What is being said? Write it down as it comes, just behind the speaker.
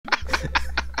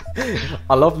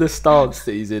I love the stance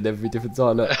that he's in every different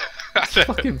time. Look, it's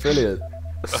fucking brilliant.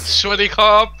 Sweaty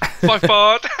carb, 5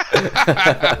 part.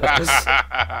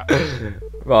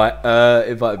 Right,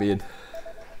 invite me in.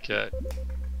 Okay.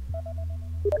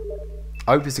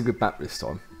 I hope it's a good map this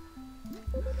time.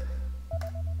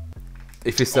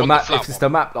 If it's the map,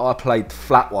 that I played,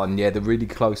 flat one, yeah, the really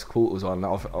close quarters one,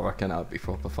 I reckon that would be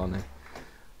proper funny.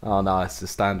 Oh no, it's the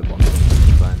standard one.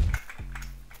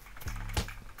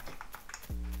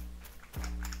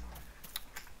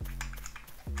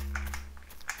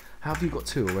 How have you got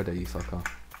 2 already, you fucker?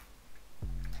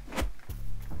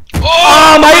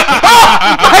 Oh, mate!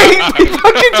 Oh, mate! We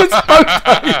fucking just spoke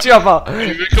at each other!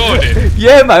 You recorded?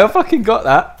 Yeah, mate, I fucking got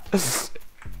that.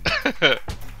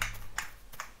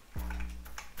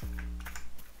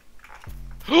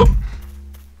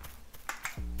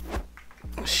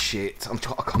 Shit,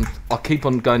 I keep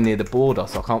on going near the border,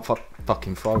 so I can't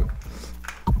fucking throw.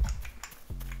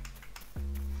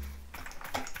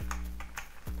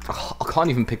 Oh, I can't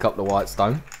even pick up the white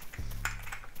stone.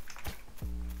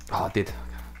 Oh, I did.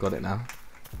 Got it now.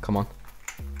 Come on.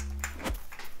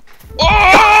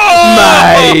 Oh!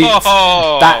 Mate!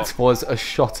 That was a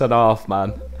shot and a half,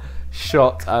 man.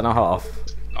 Shot and a half.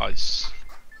 Nice.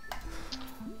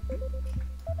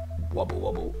 Wobble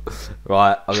wobble.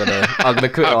 Right, I'm gonna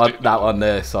quit on that one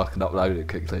there so I can upload it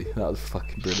quickly. That was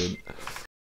fucking brilliant.